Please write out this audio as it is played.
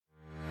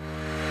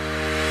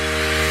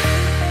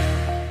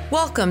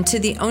Welcome to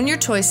the Own Your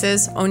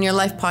Choices, Own Your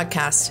Life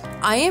podcast.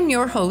 I am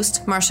your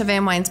host, Marsha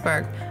Van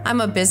Weinsberg.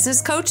 I'm a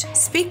business coach,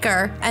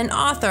 speaker, and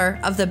author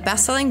of the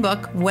best-selling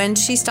book, When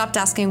She Stopped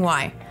Asking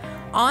Why.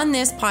 On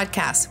this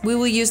podcast, we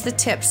will use the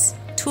tips,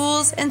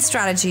 tools, and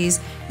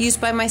strategies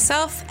used by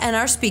myself and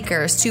our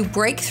speakers to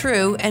break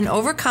through and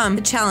overcome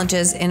the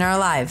challenges in our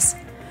lives.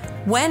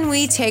 When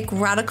we take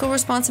radical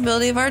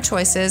responsibility of our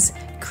choices,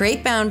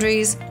 create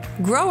boundaries,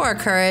 grow our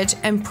courage,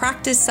 and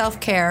practice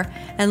self-care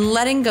and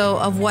letting go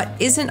of what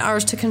isn't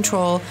ours to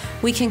control,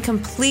 we can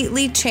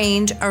completely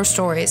change our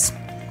stories.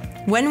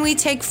 When we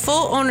take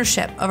full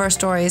ownership of our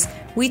stories,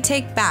 we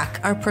take back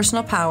our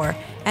personal power,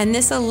 and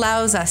this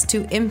allows us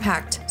to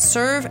impact,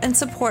 serve, and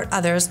support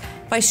others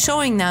by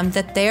showing them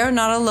that they are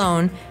not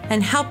alone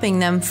and helping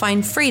them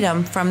find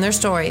freedom from their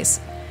stories.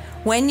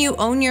 When you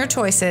own your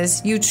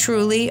choices, you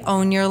truly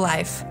own your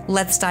life.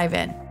 Let's dive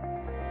in.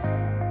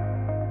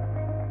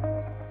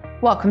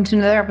 Welcome to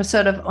another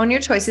episode of Own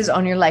Your Choices,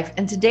 Own Your Life.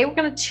 And today we're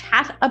going to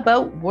chat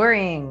about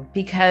worrying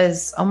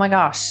because, oh my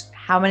gosh,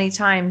 how many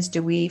times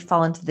do we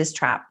fall into this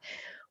trap?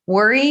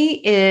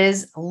 Worry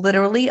is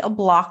literally a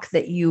block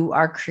that you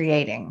are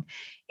creating.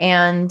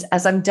 And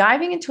as I'm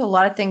diving into a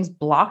lot of things,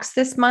 blocks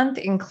this month,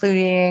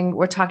 including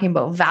we're talking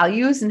about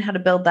values and how to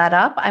build that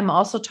up. I'm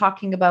also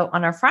talking about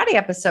on our Friday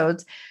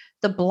episodes,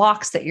 the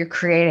blocks that you're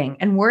creating,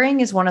 and worrying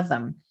is one of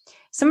them.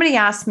 Somebody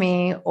asked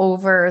me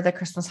over the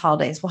Christmas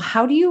holidays, well,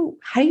 how do you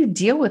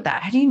deal with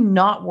that? How do you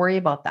not worry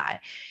about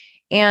that?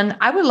 And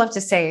I would love to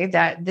say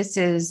that this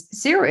is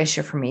zero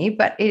issue for me,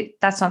 but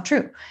that's not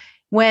true.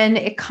 When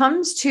it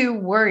comes to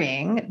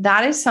worrying,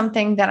 that is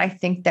something that I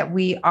think that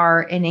we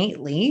are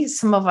innately,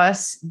 some of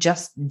us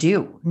just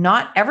do.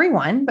 Not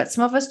everyone, but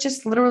some of us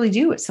just literally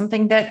do. It's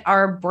something that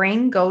our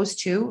brain goes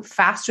to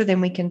faster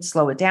than we can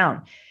slow it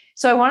down.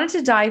 So I wanted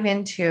to dive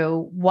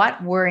into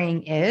what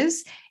worrying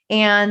is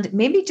and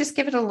maybe just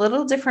give it a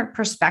little different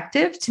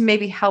perspective to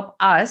maybe help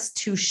us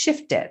to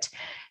shift it.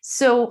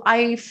 So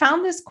I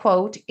found this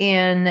quote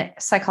in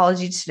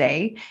Psychology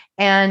Today,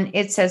 and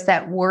it says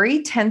that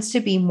worry tends to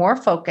be more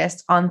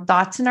focused on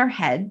thoughts in our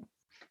head,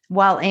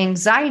 while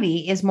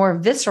anxiety is more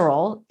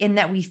visceral in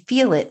that we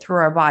feel it through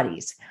our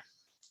bodies.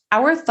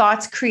 Our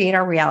thoughts create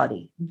our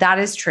reality. That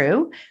is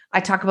true.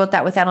 I talk about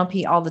that with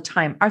NLP all the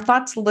time. Our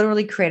thoughts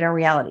literally create our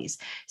realities.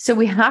 So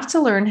we have to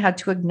learn how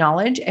to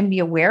acknowledge and be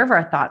aware of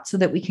our thoughts so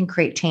that we can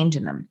create change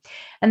in them.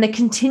 And the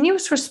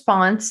continuous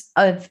response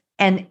of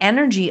an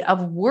energy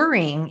of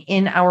worrying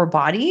in our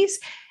bodies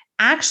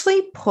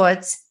actually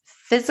puts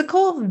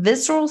physical,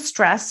 visceral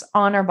stress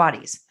on our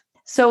bodies.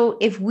 So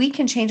if we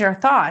can change our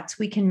thoughts,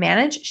 we can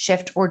manage,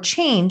 shift, or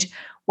change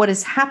what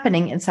is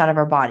happening inside of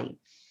our body.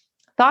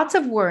 Thoughts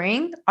of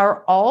worrying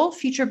are all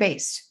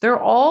future-based. They're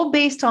all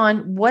based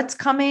on what's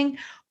coming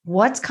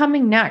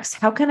next.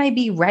 How can I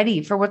be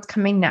ready for what's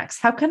coming next?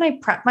 How can I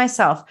prep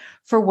myself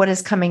for what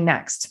is coming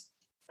next?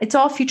 It's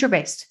all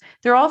future-based.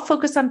 They're all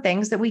focused on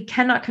things that we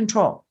cannot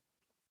control.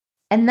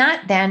 And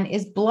that then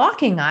is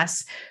blocking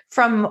us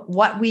from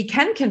what we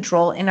can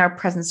control in our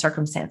present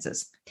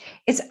circumstances.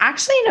 It's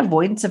actually an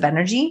avoidance of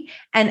energy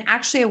and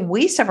actually a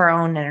waste of our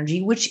own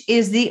energy, which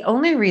is the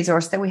only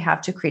resource that we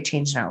have to create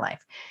change in our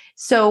life.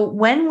 So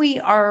when we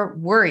are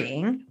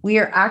worrying, we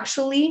are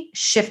actually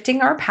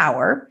shifting our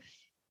power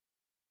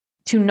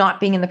to not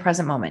being in the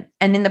present moment.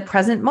 And in the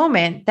present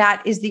moment,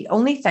 that is the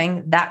only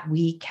thing that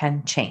we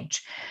can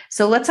change.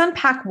 So let's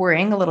unpack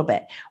worrying a little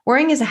bit.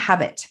 Worrying is a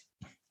habit.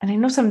 And I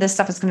know some of this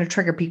stuff is going to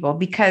trigger people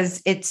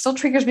because it still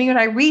triggers me when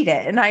I read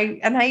it and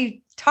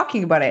I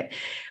talking about it.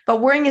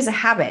 But worrying is a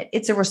habit.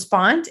 It's a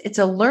response. It's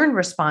a learned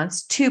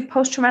response to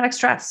post-traumatic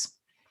stress.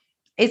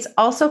 It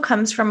also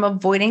comes from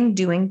avoiding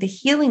doing the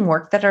healing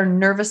work that our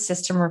nervous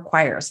system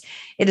requires.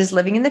 It is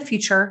living in the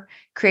future,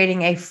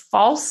 creating a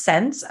false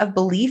sense of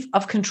belief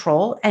of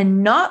control,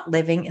 and not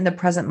living in the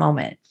present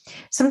moment.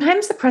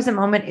 Sometimes the present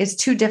moment is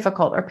too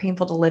difficult or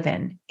painful to live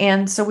in,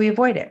 and so we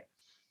avoid it.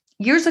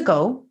 Years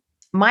ago,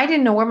 I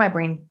didn't know where my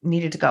brain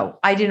needed to go.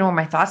 I didn't know where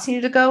my thoughts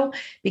needed to go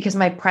because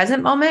my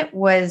present moment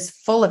was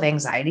full of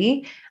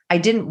anxiety. I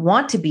didn't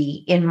want to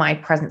be in my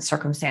present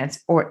circumstance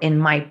or in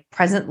my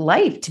present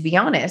life, to be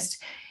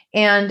honest.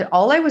 And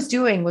all I was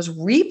doing was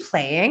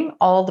replaying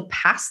all the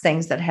past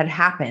things that had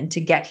happened to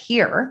get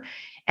here.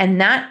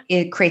 And that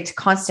it creates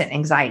constant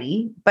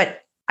anxiety,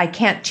 but I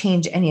can't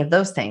change any of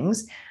those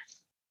things.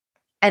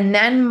 And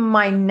then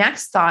my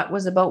next thought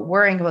was about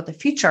worrying about the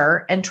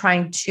future and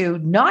trying to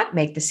not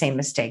make the same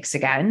mistakes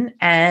again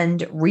and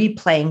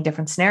replaying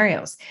different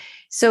scenarios.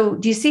 So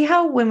do you see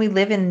how when we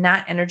live in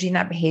that energy and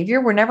that behavior,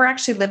 we're never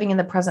actually living in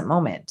the present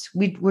moment?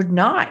 We're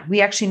not.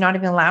 We actually not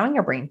even allowing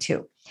our brain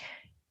to.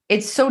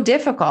 It's so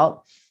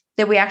difficult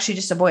that we actually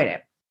just avoid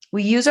it.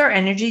 We use our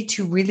energy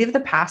to relive the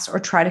past or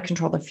try to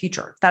control the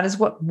future. That is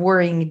what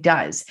worrying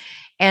does.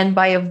 And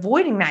by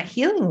avoiding that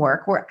healing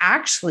work,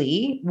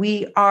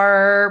 we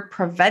are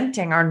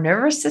preventing our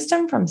nervous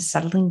system from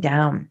settling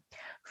down,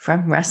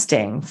 from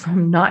resting,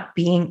 from not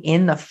being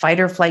in the fight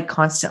or flight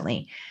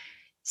constantly.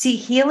 See,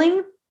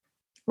 healing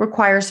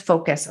requires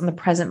focus on the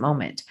present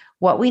moment,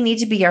 what we need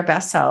to be our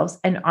best selves,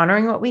 and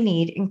honoring what we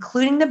need,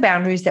 including the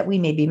boundaries that we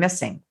may be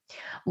missing.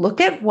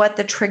 Look at what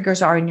the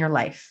triggers are in your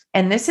life.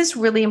 And this is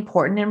really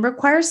important and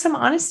requires some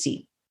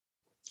honesty.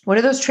 What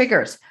are those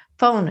triggers?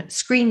 Phone,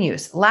 screen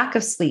use, lack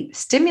of sleep,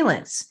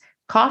 stimulants,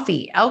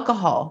 coffee,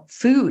 alcohol,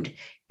 food,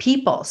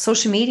 people,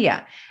 social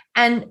media.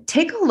 And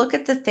take a look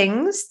at the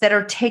things that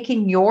are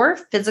taking your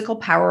physical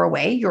power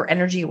away, your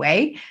energy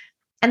away.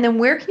 And then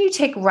where can you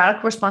take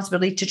radical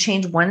responsibility to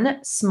change one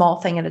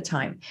small thing at a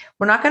time?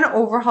 We're not going to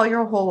overhaul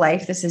your whole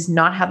life. This is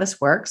not how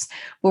this works,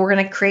 but we're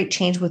going to create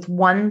change with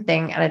one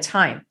thing at a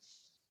time.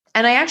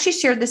 And I actually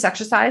shared this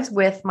exercise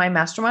with my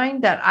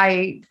mastermind that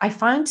I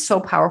find so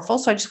powerful.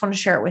 So I just want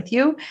to share it with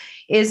you.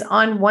 Is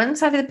on one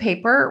side of the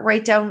paper,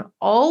 write down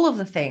all of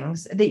the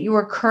things that you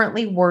are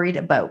currently worried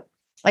about.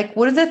 Like,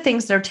 what are the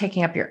things that are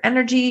taking up your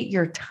energy,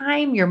 your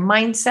time, your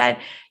mindset,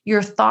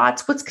 your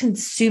thoughts? What's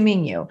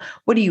consuming you?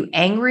 What are you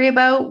angry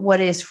about? What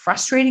is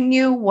frustrating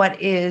you?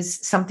 What is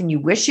something you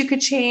wish you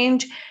could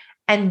change?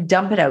 And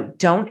dump it out.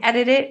 Don't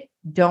edit it.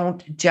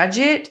 Don't judge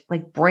it.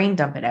 Like, brain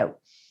dump it out.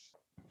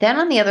 Then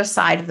on the other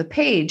side of the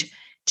page,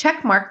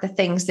 check mark the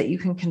things that you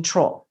can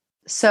control.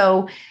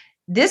 So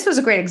this was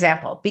a great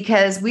example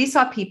because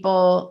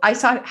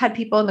had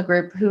people in the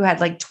group who had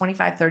like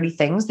 25, 30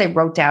 things they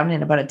wrote down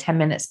in about a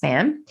 10-minute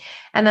span.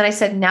 And then I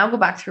said, now go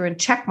back through and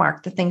check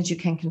mark the things you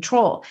can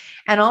control.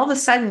 And all of a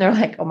sudden they're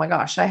like, oh my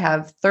gosh, I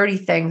have 30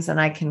 things and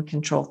I can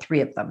control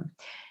 3 of them.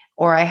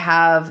 Or I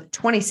have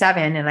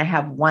 27 and I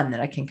have 1 that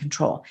I can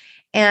control.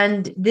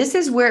 And this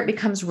is where it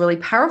becomes really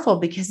powerful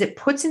because it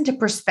puts into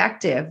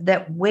perspective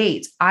that,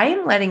 wait, I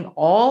am letting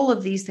all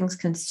of these things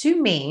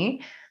consume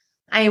me.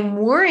 I am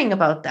worrying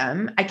about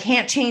them. I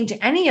can't change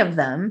any of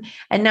them.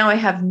 And now I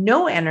have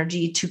no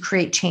energy to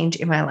create change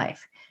in my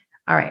life.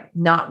 All right,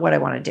 not what I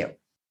want to do.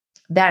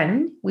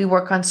 Then we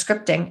work on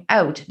scripting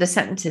out the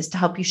sentences to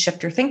help you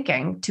shift your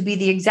thinking to be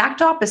the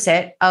exact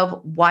opposite of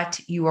what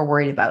you are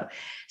worried about.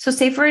 So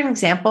say, for an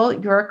example,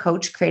 you're a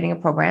coach creating a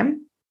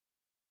program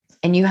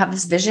and you have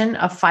this vision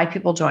of 5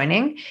 people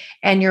joining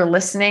and you're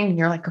listening and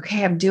you're like,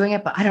 okay, I'm doing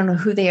it, but I don't know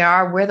who they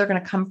are, where they're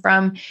going to come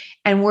from.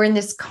 And we're in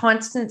this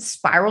constant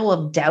spiral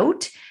of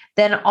doubt.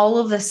 Then all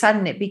of a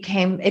sudden it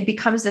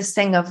becomes this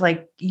thing of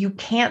like, you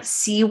can't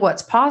see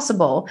what's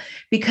possible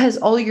because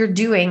all you're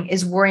doing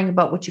is worrying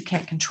about what you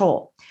can't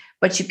control,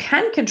 but you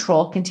can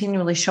control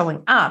continually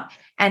showing up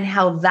and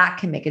how that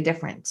can make a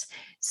difference.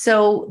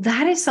 So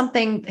that is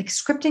something like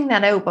scripting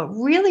that out, but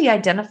really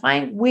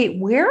identifying, wait,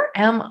 where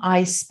am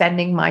I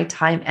spending my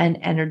time and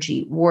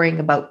energy worrying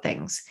about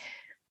things?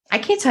 I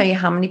can't tell you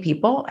how many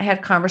people I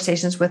had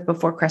conversations with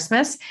before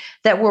Christmas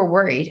that were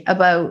worried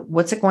about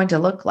what's it going to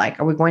look like?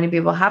 Are we going to be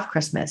able to have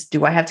Christmas?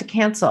 Do I have to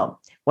cancel?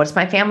 What's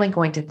my family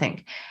going to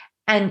think?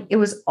 And it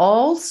was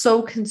all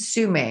so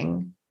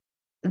consuming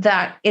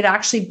that it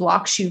actually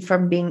blocks you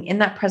from being in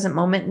that present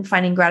moment and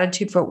finding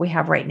gratitude for what we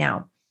have right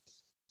now.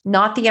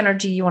 Not the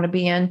energy you want to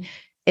be in.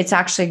 It's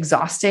actually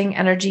exhausting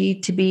energy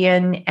to be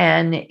in,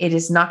 and it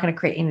is not going to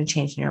create any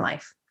change in your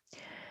life.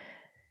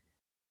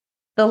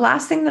 The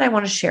last thing that I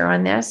want to share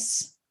on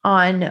this,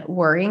 on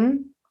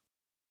worrying,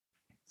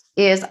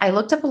 is I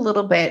looked up a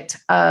little bit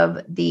of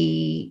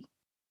the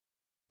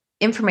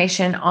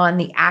information on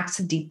the acts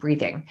of deep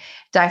breathing,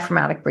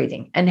 diaphragmatic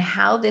breathing, and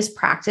how this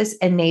practice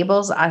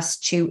enables us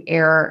to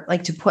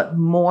put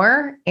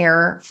more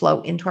air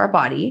flow into our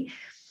body,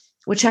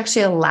 which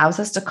actually allows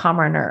us to calm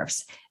our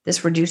nerves.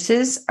 This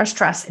reduces our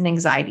stress and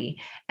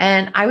anxiety.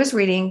 And I was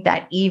reading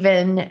that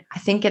even, I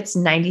think it's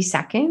 90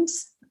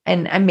 seconds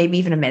and maybe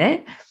even a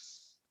minute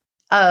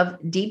of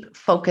deep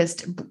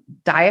focused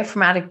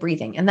diaphragmatic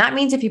breathing. And that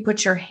means if you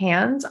put your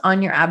hands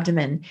on your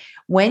abdomen,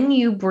 when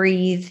you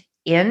breathe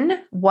in,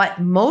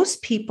 what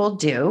most people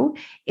do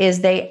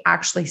is they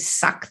actually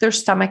suck their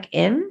stomach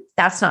in.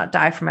 That's not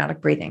diaphragmatic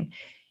breathing.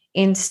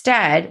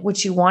 Instead,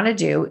 what you want to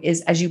do is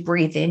as you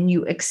breathe in,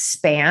 you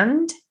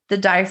expand the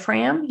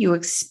diaphragm, you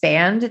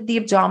expand the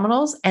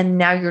abdominals, and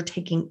now you're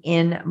taking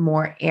in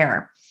more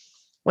air.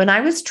 When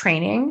I was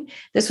training,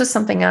 this was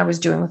something I was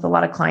doing with a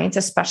lot of clients,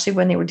 especially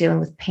when they were dealing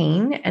with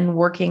pain and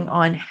working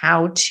on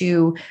how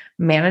to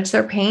manage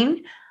their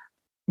pain.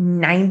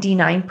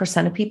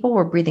 99% of people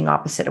were breathing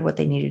opposite of what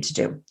they needed to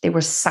do. They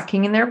were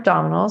sucking in their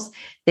abdominals.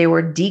 They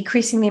were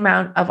decreasing the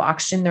amount of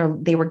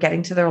oxygen they were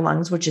getting to their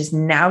lungs, which is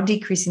now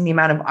decreasing the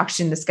amount of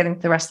oxygen that's getting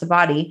to the rest of the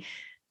body.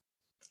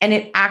 And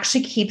it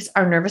actually keeps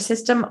our nervous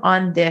system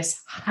on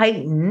this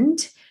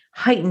heightened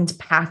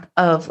path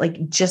of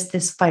like just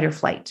this fight or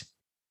flight.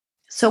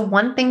 So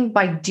one thing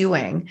by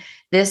doing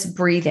this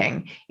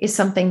breathing is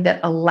something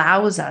that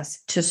allows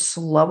us to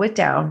slow it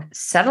down,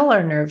 settle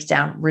our nerves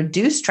down,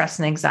 reduce stress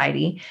and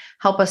anxiety,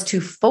 help us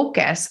to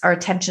focus our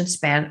attention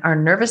span, our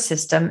nervous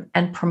system,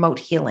 and promote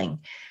healing.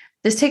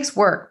 This takes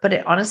work, but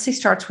it honestly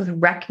starts with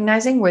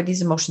recognizing where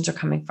these emotions are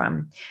coming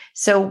from.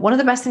 So one of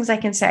the best things I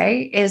can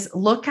say is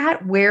look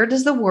at where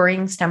does the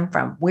worrying stem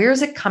from? Where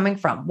is it coming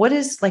from?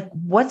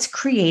 What's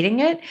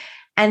creating it?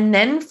 And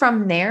then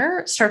from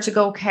there, start to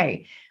go,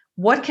 okay,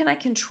 What can I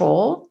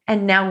control?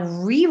 And now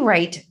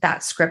rewrite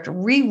that script,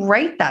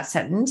 rewrite that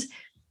sentence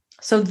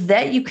so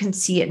that you can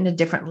see it in a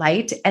different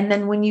light. And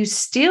then when you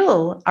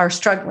still are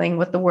struggling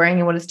with the worrying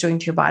and what it's doing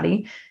to your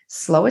body,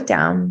 slow it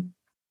down,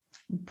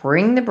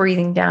 bring the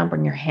breathing down,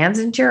 bring your hands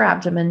into your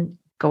abdomen,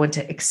 go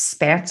into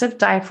expansive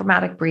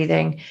diaphragmatic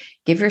breathing,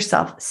 give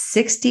yourself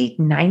 60,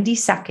 90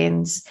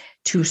 seconds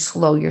to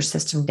slow your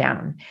system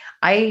down.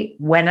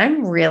 When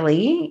I'm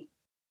really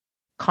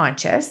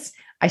conscious,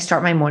 I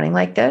start my morning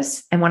like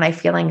this. And when I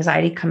feel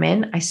anxiety come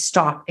in, I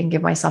stop and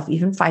give myself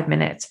even 5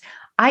 minutes.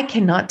 I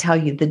cannot tell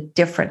you the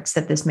difference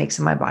that this makes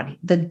in my body,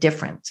 the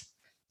difference.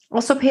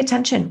 Also pay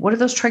attention. What are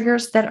those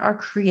triggers that are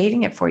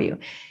creating it for you?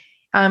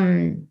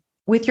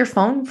 With your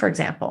phone, for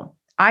example,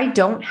 I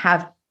don't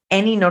have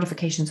any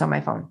notifications on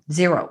my phone,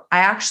 0. I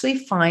actually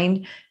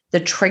find the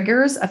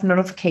triggers of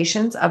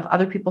notifications of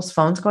other people's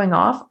phones going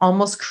off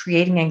almost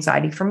creating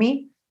anxiety for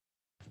me.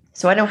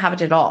 So I don't have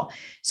it at all.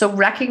 So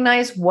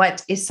recognize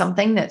what is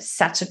something that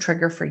sets a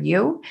trigger for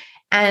you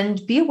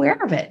and be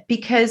aware of it,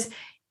 because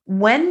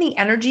when the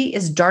energy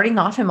is darting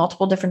off in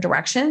multiple different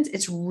directions,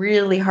 it's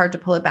really hard to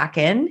pull it back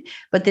in.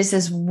 But this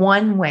is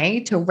one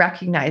way to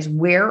recognize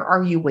where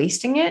are you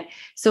wasting it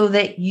so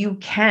that you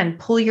can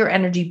pull your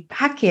energy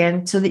back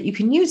in so that you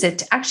can use it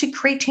to actually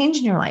create change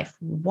in your life.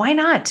 Why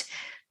not?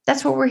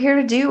 That's what we're here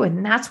to do.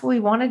 And that's what we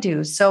want to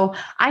do. So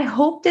I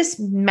hope this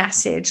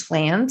message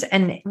lands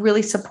and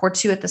really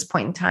supports you at this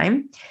point in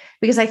time,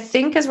 because I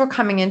think as we're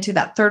coming into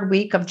that third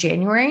week of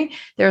January,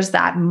 there's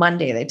that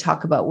Monday they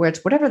talk about where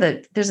it's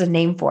there's a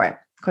name for it.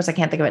 Of course, I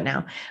can't think of it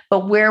now,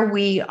 but where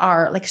we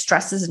are like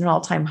stress is at an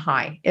all-time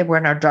high. We're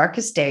in our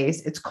darkest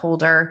days. It's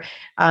colder.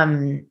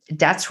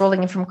 Debt's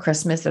rolling in from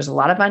Christmas. There's a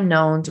lot of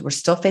unknowns. We're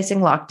still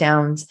facing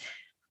lockdowns.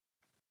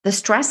 The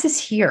stress is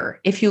here.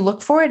 If you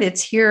look for it,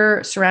 it's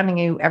here surrounding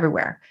you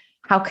everywhere.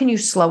 How can you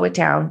slow it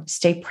down,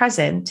 stay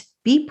present,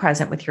 be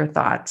present with your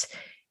thoughts,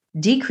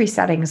 decrease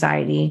that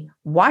anxiety,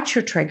 watch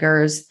your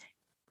triggers,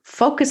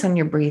 focus on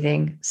your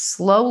breathing,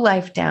 slow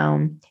life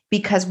down?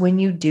 Because when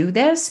you do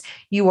this,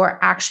 you are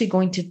actually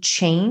going to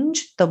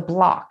change the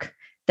block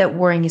that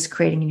worrying is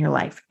creating in your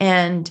life.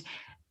 And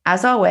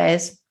as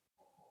always,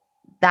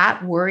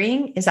 that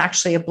worrying is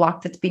actually a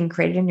block that's being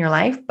created in your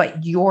life,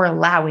 but you're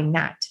allowing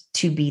that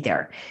to be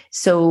there.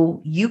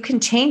 So you can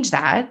change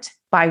that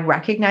by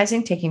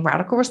recognizing, taking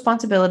radical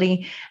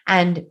responsibility,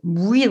 and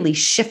really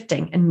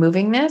shifting and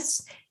moving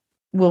this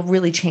will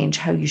really change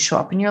how you show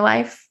up in your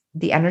life,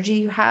 the energy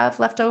you have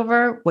left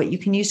over, what you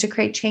can use to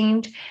create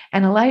change,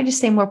 and allow you to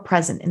stay more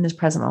present in this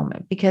present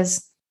moment.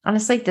 Because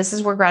honestly, this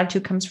is where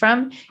gratitude comes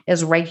from,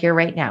 is right here,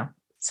 right now.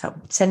 So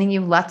sending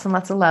you lots and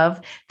lots of love.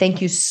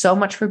 Thank you so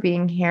much for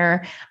being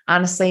here.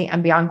 Honestly,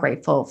 I'm beyond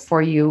grateful for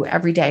you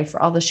every day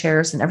for all the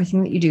shares and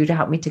everything that you do to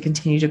help me to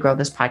continue to grow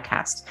this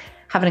podcast.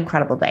 Have an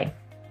incredible day.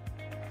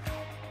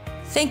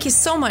 Thank you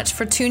so much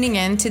for tuning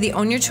in to the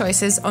Own Your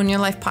Choices, Own Your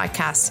Life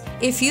podcast.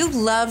 If you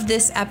love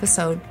this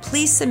episode,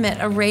 please submit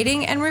a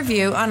rating and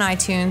review on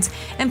iTunes,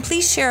 and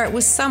please share it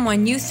with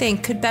someone you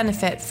think could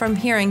benefit from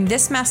hearing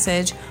this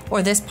message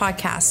or this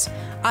podcast.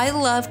 I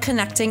love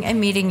connecting and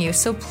meeting you,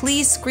 so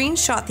please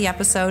screenshot the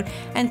episode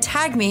and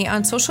tag me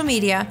on social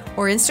media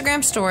or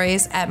Instagram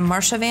stories at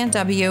Marsha Van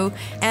W.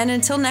 And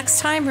until next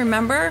time,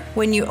 remember,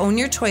 when you own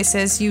your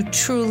choices, you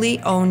truly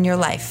own your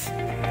life.